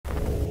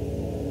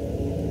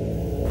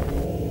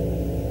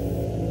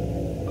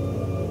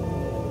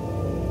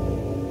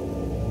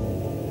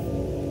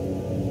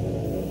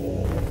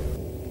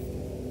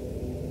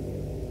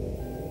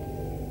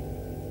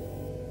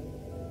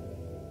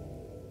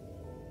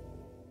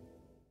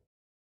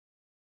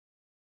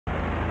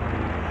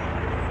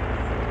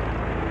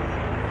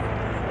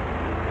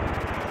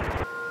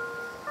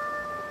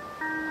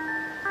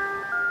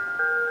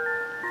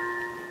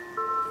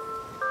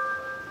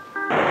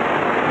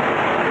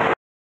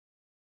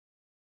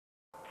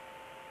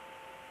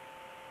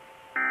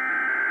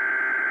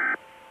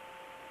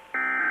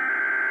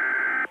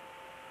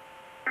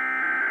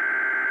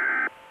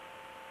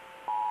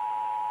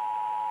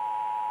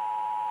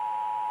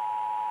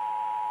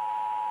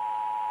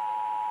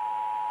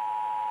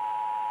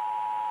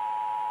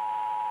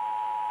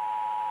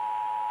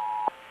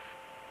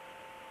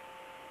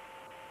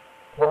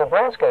The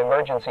Nebraska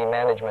Emergency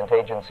Management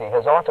Agency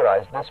has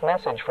authorized this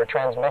message for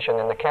transmission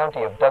in the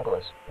county of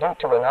Douglas due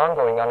to an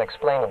ongoing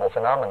unexplainable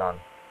phenomenon.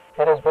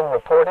 It has been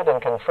reported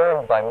and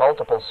confirmed by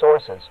multiple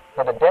sources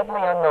that a deadly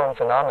unknown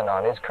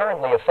phenomenon is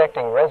currently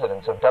affecting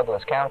residents of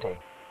Douglas County.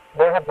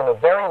 There have been a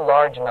very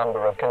large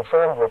number of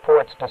confirmed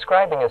reports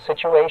describing a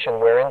situation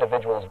where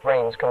individuals'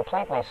 brains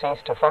completely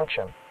cease to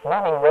function,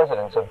 meaning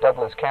residents of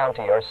Douglas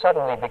County are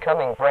suddenly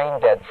becoming brain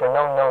dead for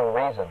no known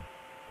reason.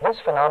 This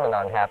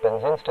phenomenon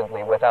happens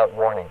instantly without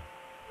warning.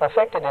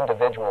 Affected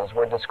individuals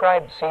were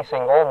described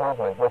ceasing all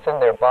movement within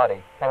their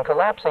body and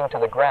collapsing to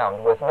the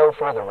ground with no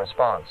further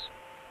response.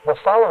 The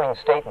following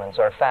statements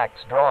are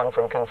facts drawn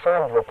from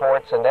confirmed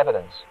reports and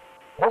evidence.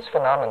 This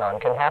phenomenon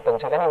can happen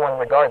to anyone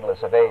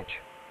regardless of age.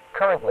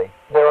 Currently,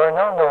 there are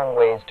no known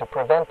ways to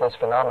prevent this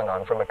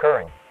phenomenon from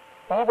occurring.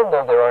 Even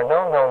though there are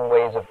no known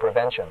ways of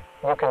prevention,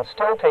 you can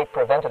still take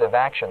preventative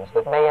actions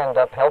that may end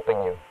up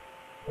helping you.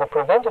 The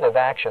preventative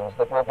actions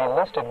that will be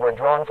listed were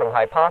drawn from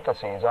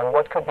hypotheses on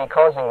what could be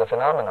causing the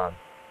phenomenon.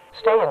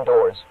 Stay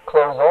indoors,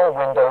 close all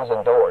windows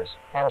and doors,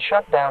 and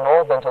shut down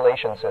all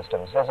ventilation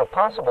systems, as a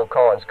possible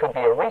cause could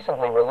be a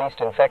recently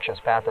released infectious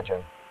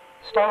pathogen.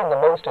 Stay in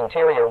the most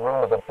interior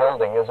room of a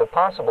building, as a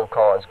possible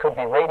cause could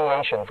be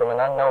radiation from an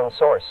unknown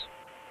source.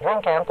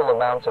 Drink ample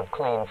amounts of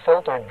clean,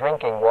 filtered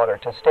drinking water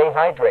to stay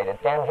hydrated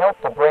and help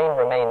the brain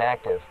remain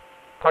active.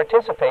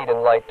 Participate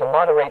in light to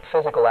moderate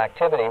physical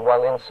activity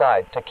while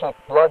inside to keep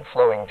blood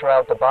flowing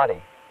throughout the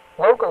body.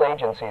 Local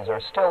agencies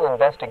are still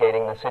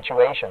investigating the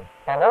situation,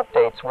 and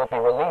updates will be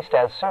released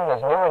as soon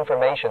as new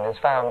information is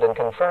found and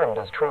confirmed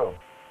as true.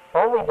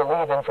 Only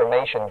believe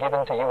information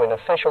given to you in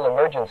official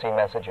emergency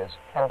messages,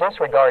 and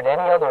disregard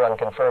any other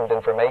unconfirmed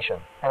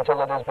information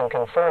until it has been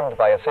confirmed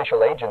by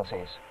official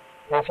agencies.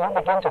 If you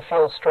begin to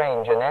feel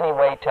strange in any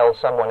way, tell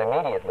someone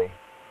immediately.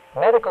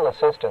 Medical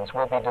assistance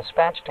will be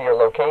dispatched to your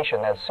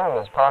location as soon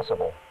as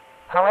possible.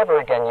 However,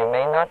 again, you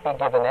may not be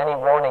given any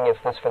warning if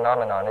this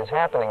phenomenon is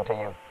happening to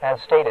you, as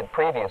stated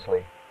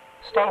previously.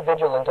 Stay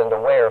vigilant and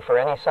aware for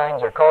any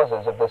signs or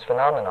causes of this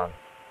phenomenon.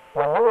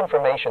 When new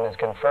information is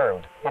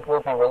confirmed, it will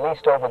be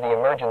released over the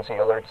emergency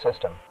alert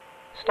system.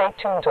 Stay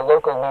tuned to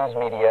local news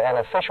media and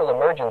official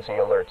emergency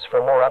alerts for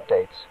more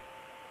updates.